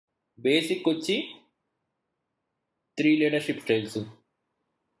Basic వచ్చి 3 leadership styles.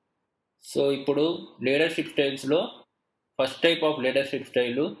 So ఇప్పుడు leadership స్టైల్స్లో first type of leadership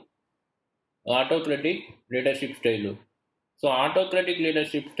style autocratic leadership style. So autocratic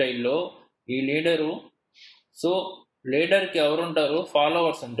leadership స్టైల్లో ఈ leader, so లీడర్కి ఎవరు ఉంటారు?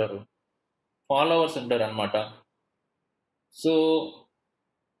 ఫాలోవర్స్ ఉంటారు అనమాట. సో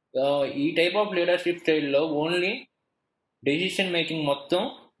ఈ టైప్ ఆఫ్ లీడర్షిప్ స్టైల్లో ఓన్లీ డెసిషన్ మేకింగ్ మొత్తం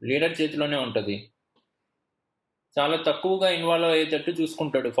లీడర్ చేతిలోనే ఉంటుంది. చాలా తక్కువగా ఇన్వాల్వ్ అయ్యేటట్టు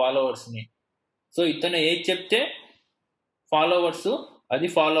చూసుకుంటాడు ఫాలోవర్స్ని. సో ఇతను ఏది చెప్తే ఫాలోవర్స్ అది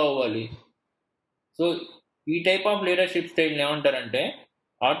ఫాలో అవ్వాలి. సో ఈ టైప్ ఆఫ్ లీడర్షిప్ స్టైల్ని ఏమంటారంటే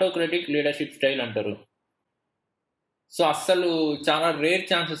ఆటోక్రటిక్ లీడర్షిప్ స్టైల్ అంటారు. సో అస్సలు చాలా రేర్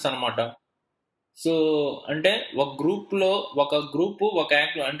ఛాన్సెస్ అనమాట. సో అంటే ఒక గ్రూపు ఒక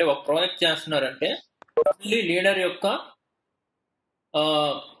యాక్ట్ అంటే ఒక ప్రాజెక్ట్ చేస్తున్నారంటే ఓన్లీ లీడర్ యొక్క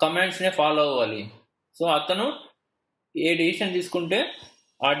కమాండ్స్నే ఫాలో అవ్వాలి. సో అతను ఏ డెసిషన్ తీసుకుంటే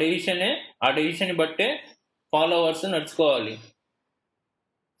ఆ డెసిషన్ బట్టే ఫాలోవర్స్ నడుచుకోవాలి.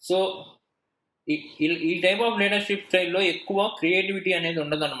 సో ఈ టైప్ ఆఫ్ లీడర్షిప్ స్టైల్లో ఎక్కువ క్రియేటివిటీ అనేది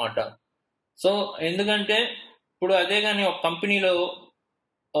ఉండదన్నమాట. సో ఎందుకంటే ఇప్పుడు అదే కానీ ఒక కంపెనీలో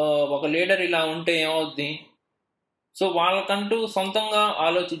ఒక లీడర్ ఇలా ఉంటే ఏమవుద్ది? సో వాళ్ళకంటూ సొంతంగా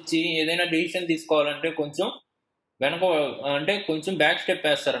ఆలోచించి ఏదైనా డెసిషన్ తీసుకోవాలంటే కొంచెం బ్యాక్ స్టెప్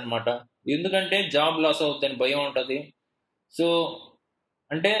వేస్తారనమాట. ఎందుకంటే జాబ్ లాస్ అవుతుందని భయం ఉంటుంది. సో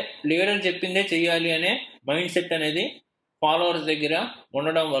అంటే లీడర్ చెప్పిందే చెయ్యాలి అనే మైండ్ సెట్ అనేది ఫాలోవర్స్ దగ్గర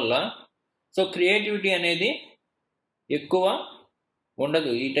ఉండడం వల్ల సో క్రియేటివిటీ అనేది ఎక్కువ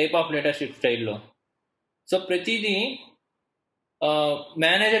ఉండదు ఈ టైప్ ఆఫ్ లీడర్షిప్ స్టైల్లో. సో ప్రతిదీ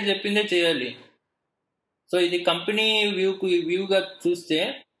మేనేజర్ చెప్పిందే చేయాలి. సో ఇది కంపెనీ వ్యూగా చూస్తే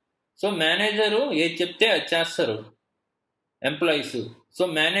సో మేనేజరు ఏది చెప్తే అది చేస్తారు ఎంప్లాయీస్. సో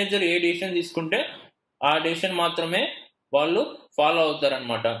మేనేజర్ ఏ డెసిషన్ తీసుకుంటే ఆ డెసిషన్ మాత్రమే వాళ్ళు ఫాలో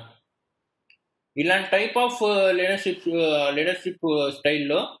అవుతారనమాట. ఇలాంటి టైప్ ఆఫ్ లీడర్షిప్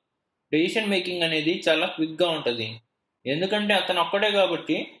స్టైల్లో డెసిషన్ మేకింగ్ అనేది చాలా క్విక్గా ఉంటుంది. ఎందుకంటే అతను ఒక్కడే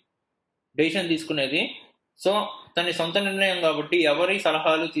కాబట్టి డెసిషన్ తీసుకునేది. సో తన సొంత నిర్ణయం కాబట్టి ఎవరి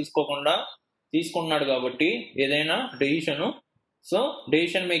సలహాలు తీసుకోకుండా తీసుకున్నాడు కాబట్టి ఏదైనా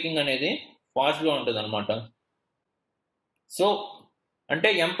డెసిషన్ మేకింగ్ అనేది ఫాస్ట్గా ఉంటుంది అనమాట. సో అంటే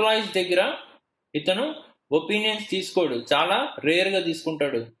ఎంప్లాయీస్ దగ్గర ఇతను ఒపీనియన్స్ తీసుకోడు, చాలా రేర్గా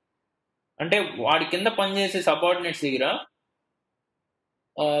తీసుకుంటాడు. అంటే వాడి కింద పనిచేసే సబార్డినేట్స్ దగ్గర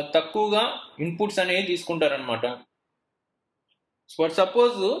తక్కువగా ఇన్పుట్స్ అనేవి తీసుకుంటారనమాట. ఫర్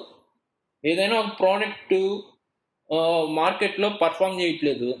సపోజ్ ఏదైనా ఒక ప్రోడక్ట్ మార్కెట్లో పర్ఫామ్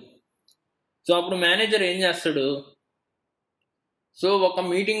చేయట్లేదు. సో అప్పుడు మేనేజర్ ఏం చేస్తాడు? సో ఒక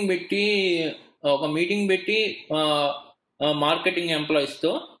మీటింగ్ పెట్టి మార్కెటింగ్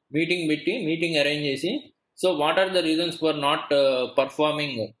ఎంప్లాయీస్తో మీటింగ్ అరేంజ్ చేసి so what are the reasons for not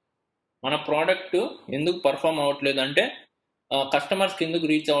performing, మన ప్రోడక్ట్ ఎందుకు పర్ఫామ్ అవ్వట్లేదు అంటే కస్టమర్స్కి ఎందుకు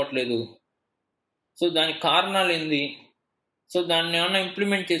రీచ్ అవ్వట్లేదు, సో దానికి కారణాలు ఏంది, సో దాన్ని ఏమైనా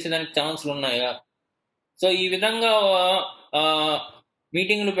ఇంప్లిమెంట్ చేసేదానికి ఛాన్స్లు ఉన్నాయా. సో ఈ విధంగా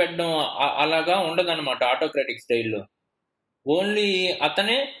మీటింగ్లు పెట్టడం అలాగా ఉండదన్నమాట ఆటోక్రాటిక్ స్టైల్లో. ఓన్లీ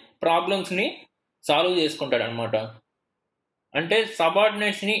అతనే ప్రాబ్లమ్స్ని సాల్వ్ చేసుకుంటాడు అనమాట. అంటే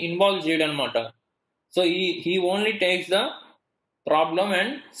సబార్డినేట్స్ని ఇన్వాల్వ్ చేయడం అనమాట. So he only takes the problem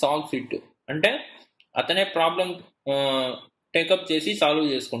and solves it. అంటే అతనే ప్రాబ్లం టేకప్ చేసి సాల్వ్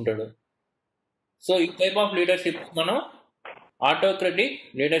చేసుకుంటాడు. సో ఈ టైప్ ఆఫ్ లీడర్షిప్ మనం ఆటోక్రటిక్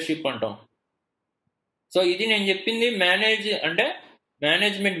లీడర్షిప్ అంటాం. సో ఇది నేను చెప్పింది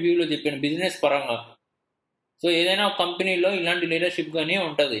మేనేజ్మెంట్ వ్యూలో చెప్పాను, బిజినెస్ పరంగా. సో ఏదైనా ఒక కంపెనీలో ఇలాంటి లీడర్షిప్ కానీ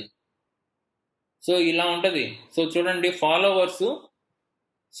ఉంటుంది. సో ఇలా ఉంటుంది. సో చూడండి, ఫాలోవర్స్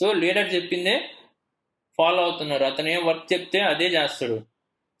సో లీడర్ చెప్పిందే ఫాలో అవుతున్నారు, అతను ఏ వర్క్ చెప్తే అదే చేస్తాడు.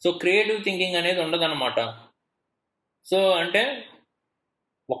 సో క్రియేటివ్ థింకింగ్ అనేది ఉండదన్నమాట. సో అంటే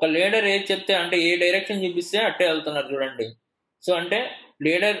ఒక లీడర్ ఏది చెప్తే అంటే ఏ డైరెక్షన్ చూపిస్తే అట్టే వెళ్తున్నారు చూడండి. సో అంటే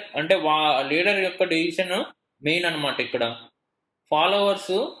లీడర్ యొక్క డెసిషన్ మెయిన్ అనమాట. ఇక్కడ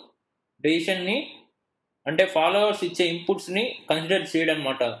ఫాలోవర్స్ డెసిషన్ని అంటే ఫాలోవర్స్ ఇచ్చే ఇన్పుట్స్ని కన్సిడర్ చేయడం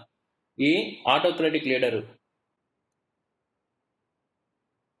అనమాట ఈ ఆటోక్రాటిక్ లీడరు.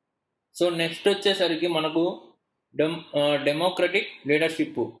 సో నెక్స్ట్ వచ్చేసరికి మనకు డెమోక్రటిక్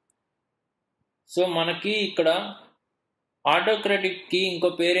లీడర్షిప్. సో మనకి ఇక్కడ ఆటోక్రాటిక్కి ఇంకో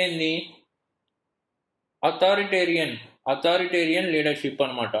పేరేంది? అథారిటేరియన్ లీడర్షిప్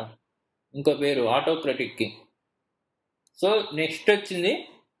అనమాట ఇంకో పేరు ఆటోక్రాటిక్కి. సో నెక్స్ట్ వచ్చింది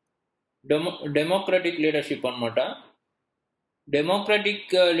డెమోక్రటిక్ లీడర్షిప్ అనమాట.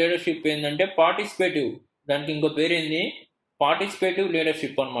 డెమోక్రటిక్ లీడర్షిప్ ఏంటంటే పార్టిసిపేటివ్, దానికి ఇంకో పేరేంది? పార్టిసిపేటివ్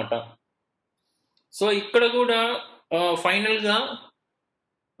లీడర్షిప్ అనమాట. సో ఇక్కడ కూడా ఫైనల్గా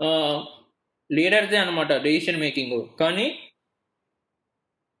లీడర్దే అనమాట డెసిషన్ మేకింగ్. కానీ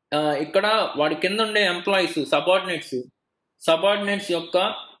ఇక్కడ వాడి కింద ఉండే ఎంప్లాయీస్ సబార్డినేట్స్ యొక్క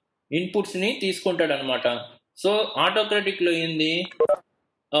ఇన్పుట్స్ని తీసుకుంటాడు అనమాట. సో ఆటోక్రటిక్లో ఏంది,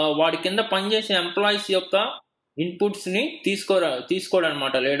 వాడి కింద పనిచేసే ఎంప్లాయీస్ యొక్క ఇన్పుట్స్ని తీసుకోడు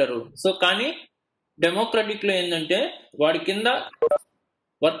అనమాట లీడరు. సో కానీ డెమోక్రటిక్లో ఏంటంటే వాడి కింద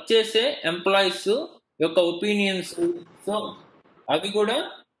వర్క్ చేసే ఎంప్లాయీస్ యొక్క ఒపీనియన్స్, సో అవి కూడా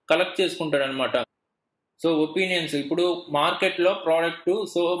కలెక్ట్ చేసుకుంటాడు అనమాట. సో ఒపీనియన్స్, ఇప్పుడు మార్కెట్లో ప్రోడక్ట్,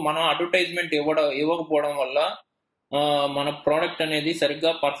 సో మనం అడ్వర్టైజ్మెంట్ ఇవ్వకపోవడం వల్ల మన ప్రోడక్ట్ అనేది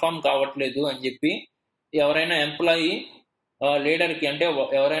సరిగ్గా పర్ఫామ్ కావట్లేదు అని చెప్పి ఎవరైనా ఎంప్లాయీ లీడర్కి, అంటే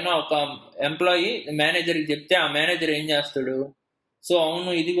ఎవరైనా ఒక ఎంప్లాయీ మేనేజర్కి చెప్తే ఆ మేనేజర్ ఏం చేస్తాడు, సో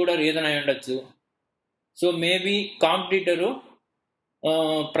అవును ఇది కూడా రీజన్ అయి ఉండొచ్చు. సో మేబీ కాంపిటీటరు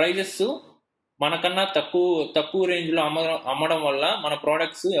ప్రైజెస్ మనకన్నా తక్కువ రేంజ్లో అమ్మడం వల్ల మన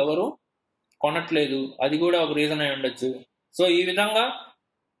ప్రోడక్ట్స్ ఎవరు కొనట్లేదు, అది కూడా ఒక రీజన్ అయి ఉండొచ్చు. సో ఈ విధంగా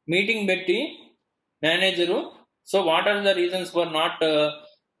మీటింగ్ పెట్టి manager, so what are the reasons for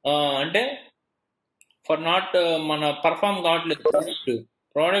not మన పర్ఫామ్ కావట్లేదు,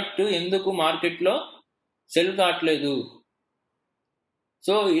 ప్రోడక్ట్ ఎందుకు మార్కెట్లో సెల్ కావట్లేదు,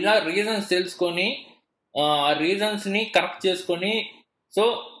 సో ఇలా రీజన్స్ తెలుసుకొని ఆ రీజన్స్ని కరెక్ట్ చేసుకొని, సో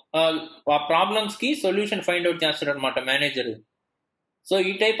ఆ ప్రాబ్లమ్స్కి సొల్యూషన్ ఫైండ్ అవుట్ చేస్తాడు అనమాట మేనేజరు. సో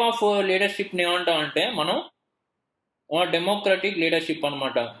ఈ టైప్ ఆఫ్ లీడర్షిప్ని ఏమంటామంటే మనం డెమోక్రటిక్ లీడర్షిప్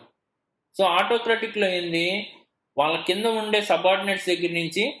అనమాట. సో ఆటోక్రటిక్లో ఏంది, వాళ్ళ కింద ఉండే సబార్డినేట్స్ దగ్గర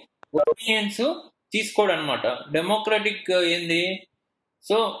నుంచి ఒపీనియన్స్ తీసుకోడు అనమాట. డెమోక్రటిక్ ఏంది,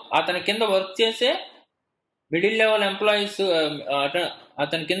 సో అతని కింద వర్క్ చేసే మిడిల్ లెవెల్ ఎంప్లాయీస్,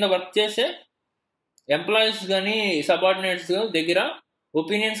 అతని కింద వర్క్ చేసే ఎంప్లాయీస్ కానీ సబార్డినేట్స్ దగ్గర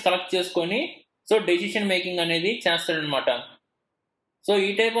ఒపీనియన్స్ కలెక్ట్ చేసుకొని సో డెసిషన్ మేకింగ్ అనేది చేస్తాడనమాట. సో ఈ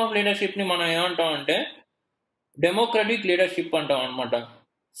టైప్ ఆఫ్ లీడర్షిప్ని మనం ఏమంటాం అంటే డెమోక్రటిక్ లీడర్షిప్ అంటాం అనమాట.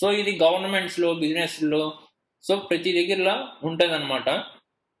 సో ఇది గవర్నమెంట్స్లో, బిజినెస్లో, సో ప్రతి దగ్గరలో ఉంటుంది అనమాట.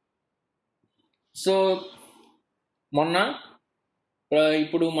 సో మొన్న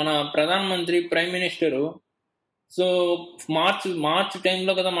ఇప్పుడు మన ప్రధానమంత్రి, ప్రైమ్ మినిస్టరు, సో మార్చ్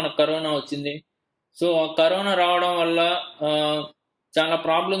టైంలో కదా మనకు కరోనా వచ్చింది. సో ఆ కరోనా రావడం వల్ల చాలా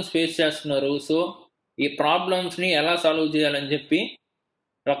ప్రాబ్లమ్స్ ఫేస్ చేస్తున్నారు. సో ఈ ప్రాబ్లమ్స్ని ఎలా సాల్వ్ చేయాలని చెప్పి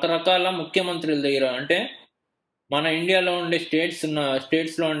రకరకాల ముఖ్యమంత్రుల దగ్గర, అంటే మన ఇండియాలో ఉండే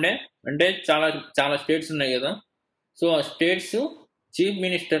స్టేట్స్లో ఉండే, అంటే చాలా స్టేట్స్ ఉన్నాయి కదా, సో ఆ స్టేట్స్ చీఫ్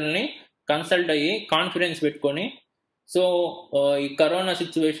మినిస్టర్ని కన్సల్ట్ అయ్యి కాన్ఫరెన్స్ పెట్టుకొని, సో ఈ కరోనా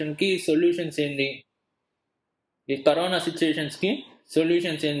సిచ్యువేషన్కి సొల్యూషన్స్ ఏంది,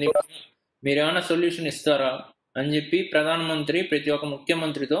 మీరు ఏమైనా సొల్యూషన్ ఇస్తారా అని చెప్పి ప్రధానమంత్రి ప్రతి ఒక్క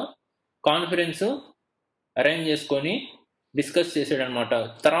ముఖ్యమంత్రితో కాన్ఫరెన్స్ అరేంజ్ చేసుకొని డిస్కస్ చేసాడు అనమాట.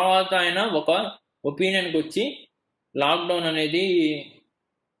 తర్వాత ఆయన ఒక ఒపీనియన్కి వచ్చి లాక్డౌన్ అనేది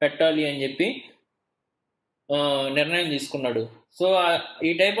పెట్టాలి అని చెప్పి నిర్ణయం తీసుకున్నాడు. సో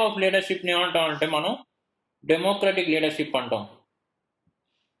ఈ టైప్ ఆఫ్ లీడర్షిప్ని ఏమంటాం అంటే మనం డెమోక్రటిక్ లీడర్షిప్ అంటాం.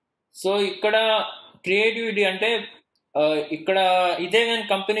 సో ఇక్కడ క్రియేటివిటీ అంటే ఇక్కడ ఇదే కానీ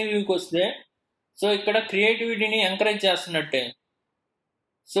కంపెనీ వ్యూకి వస్తే, సో ఇక్కడ క్రియేటివిటీని ఎంకరేజ్ చేస్తున్నట్టే.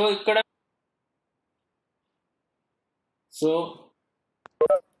 సో ఇక్కడ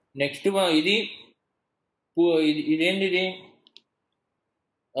నెక్స్ట్ ఇదేంటిది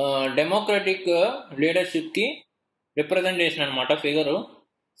డెమోక్రటిక్ లీడర్షిప్కి రిప్రజెంటేషన్ అనమాట ఫిగరు.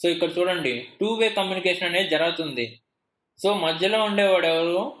 సో ఇక్కడ చూడండి, 2-వే కమ్యూనికేషన్ అనేది జరుగుతుంది. సో మధ్యలో ఉండేవాడు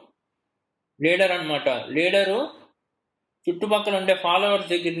ఎవరు, లీడర్ అనమాట. లీడరు చుట్టుపక్కల ఉండే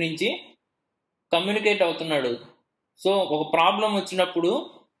ఫాలోవర్స్ దగ్గర నుంచి కమ్యూనికేట్ అవుతున్నాడు. సో ఒక ప్రాబ్లం వచ్చినప్పుడు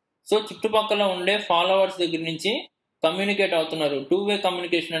సో చుట్టుపక్కల ఉండే ఫాలోవర్స్ దగ్గర నుంచి కమ్యూనికేట్ అవుతున్నారు. 2-వే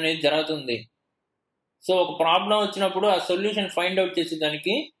కమ్యూనికేషన్ అనేది జరుగుతుంది. సో ఒక ప్రాబ్లం వచ్చినప్పుడు ఆ సొల్యూషన్ ఫైండ్ అవుట్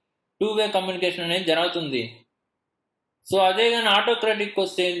చేసేదానికి 2-వే కమ్యూనికేషన్ అనేది జరుగుతుంది. సో అదే కానీ ఆటోక్రటిక్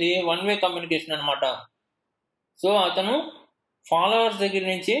వస్తే 1-వే కమ్యూనికేషన్ అనమాట. సో అతను ఫాలోవర్స్ దగ్గర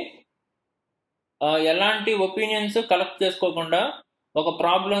నుంచి ఎలాంటి ఒపీనియన్స్ కలెక్ట్ చేసుకోకుండా ఒక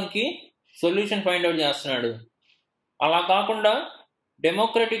ప్రాబ్లంకి సొల్యూషన్ ఫైండ్ అవుట్ చేస్తున్నాడు. అలా కాకుండా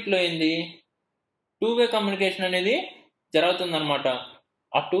డెమోక్రటిక్లో 2-వే కమ్యూనికేషన్ అనేది జరుగుతుందన్నమాట.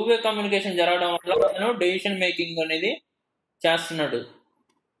 ఆ 2-వే కమ్యూనికేషన్ జరగడం వల్ల అతను డెసిషన్ మేకింగ్ అనేది చేస్తున్నాడు.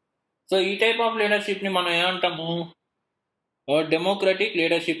 సో ఈ టైప్ ఆఫ్ లీడర్షిప్ని మనం ఏమంటాము, డెమోక్రటిక్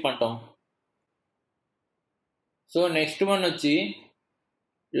లీడర్షిప్ అంటాం. సో నెక్స్ట్ వన్ వచ్చి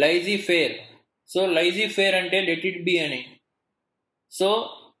లైజీ ఫేర్. సో లైజీ ఫేర్ అంటే లెట్ ఇట్ బి అని. సో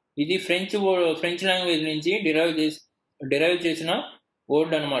ఇది ఫ్రెంచ్ లాంగ్వేజ్ నుంచి డిరైవ్ డిరైవ్ చేసిన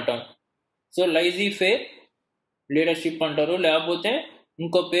వర్డ్ అనమాట. సో లైజీ ఫేర్ లీడర్షిప్ అంటారు, లేకపోతే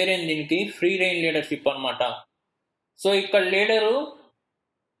ఇంకో పేరేంది దీనికి, ఫ్రీ రెయిన్ లీడర్షిప్ అనమాట. సో ఇక్కడ లీడరు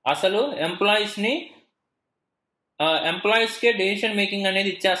అసలు ఎంప్లాయీస్కే డెసిషన్ మేకింగ్ అనేది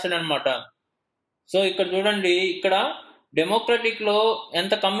ఇచ్చేస్తాడనమాట. సో ఇక్కడ చూడండి, ఇక్కడ డెమోక్రటిక్లో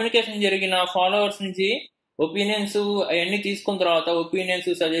ఎంత కమ్యూనికేషన్ జరిగిన ఫాలోవర్స్ నుంచి ఒపీనియన్స్ అవన్నీ తీసుకున్న తర్వాత, ఒపీనియన్స్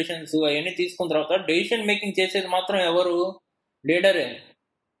సజెషన్స్ అవన్నీ తీసుకున్న తర్వాత డెసిషన్ మేకింగ్ చేసేది మాత్రం ఎవరు, లీడరే.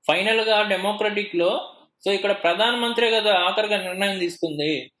 ఫైనల్గా డెమోక్రటిక్లో సో ఇక్కడ ప్రధానమంత్రి కదా ఆఖరిగా నిర్ణయం తీసుకుంది,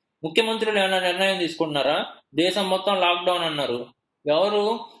 ముఖ్యమంత్రులు ఏమైనా నిర్ణయం తీసుకుంటున్నారా? దేశం మొత్తం లాక్డౌన్ అన్నారు, ఎవరు,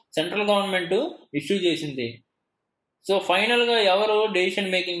 సెంట్రల్ గవర్నమెంట్ ఇష్యూ చేసింది. సో ఫైనల్గా ఎవరు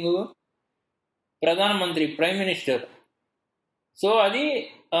డెసిషన్ మేకింగ్, ప్రధానమంత్రి, ప్రైమ్ మినిస్టర్. సో అది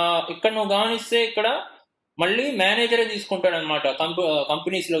ఇక్కడ నువ్వు గమనిస్తే ఇక్కడ మళ్ళీ మేనేజరే తీసుకుంటాడు అనమాట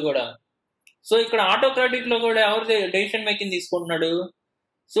కంపెనీస్లో కూడా. సో ఇక్కడ ఆటోక్రాటిక్లో కూడా ఎవరు డెసిషన్ మేకింగ్ తీసుకుంటున్నాడు,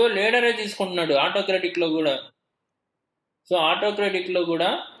 సో లీడరే తీసుకుంటున్నాడు ఆటోక్రాటిక్లో కూడా. సో ఆటోక్రాటిక్లో కూడా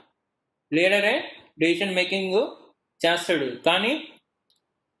లీడరే డెసిషన్ మేకింగ్ చేస్తాడు. కానీ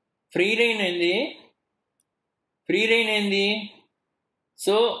ఫ్రీ రెయిన్ ఏంది,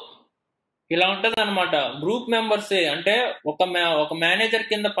 సో ఇలా ఉంటుంది అనమాట. గ్రూప్ మెంబర్సే, అంటే ఒక మేనేజర్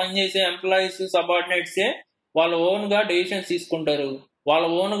కింద పనిచేసే ఎంప్లాయీస్, సబార్డినేట్సే వాళ్ళ ఓన్గా డెసిషన్స్ తీసుకుంటారు, వాళ్ళ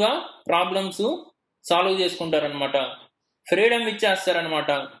ఓన్గా ప్రాబ్లమ్స్ సాల్వ్ చేసుకుంటారు అనమాట. ఫ్రీడమ్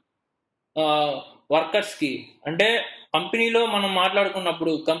ఇచ్చేస్తారనమాట వర్కర్స్కి. అంటే కంపెనీలో మనం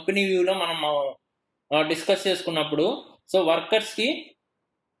మాట్లాడుకున్నప్పుడు, కంపెనీ వ్యూలో మనం డిస్కస్ చేసుకున్నప్పుడు, so వర్కర్స్కి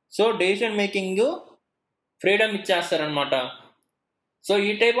so decision making freedom ఇచ్చేస్తారనమాట. So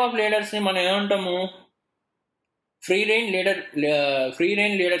ఈ టైప్ ఆఫ్ లీడర్స్ని మనం ఏమంటాము, ఫ్రీ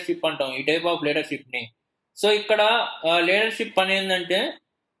రెయిన్ లీడర్షిప్ అంటాం ఈ టైప్ ఆఫ్ లీడర్షిప్ని. సో ఇక్కడ లీడర్షిప్ పని ఏంటంటే,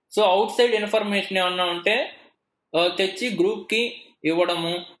 సో అవుట్ సైడ్ ఇన్ఫర్మేషన్ ఏమన్నా ఉంటే తెచ్చి గ్రూప్కి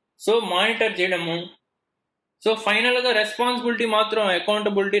ఇవ్వడము, సో మానిటర్ చేయడము. సో ఫైనల్గా రెస్పాన్సిబిలిటీ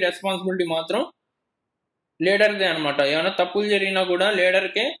మాత్రం లీడర్దే అనమాట. ఏమైనా తప్పులు జరిగినా కూడా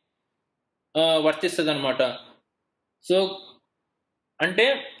లీడర్కే వర్తిస్తుంది అనమాట. సో అంటే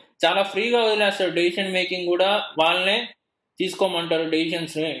చాలా ఫ్రీగా వదిలేస్తారు డెసిషన్ మేకింగ్ కూడా, వాళ్ళనే తీసుకోమంటారు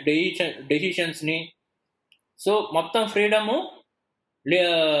డెసిషన్స్ని. సో మొత్తం ఫ్రీడము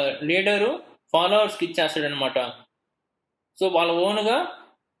లీడరు ఫాలోవర్స్కి ఇచ్చేస్తాడు అనమాట. సో వాళ్ళ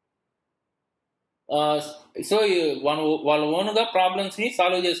ఓన్గా ప్రాబ్లమ్స్ని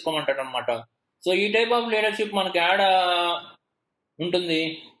సాల్వ్ చేసుకోమంటాడు అనమాట. సో ఈ టైప్ ఆఫ్ లీడర్షిప్ మనకి యాడ్ ఉంటుంది.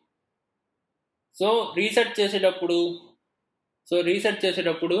 సో రీసెర్చ్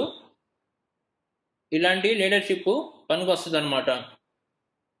చేసేటప్పుడు ఇలాంటి లీడర్షిప్ పనికి వస్తుంది అనమాట.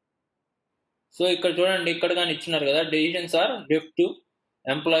 సో ఇక్కడ చూడండి, ఇక్కడ కానీ ఇచ్చినారు కదా, decisions are left to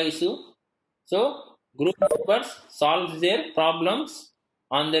employees. So group members solve their problems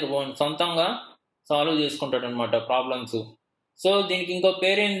on their own, సొంతంగా సాల్వ్ చేసుకుంటాడు అనమాట ప్రాబ్లమ్స్. సో దీనికి ఇంకో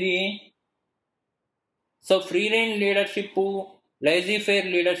పేరేంది, so free rain leadership, లైజీ fair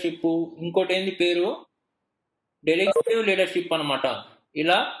leadership, ఇంకోటి ఏంది పేరు, డెలిగేటివ్ లీడర్షిప్ అనమాట.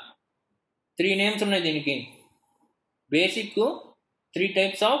 ఇలా 3 నేమ్స్ ఉన్నాయి దీనికి. బేసిక్ 3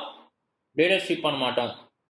 టైప్స్ ఆఫ్ లీడర్షిప్ అనమాట.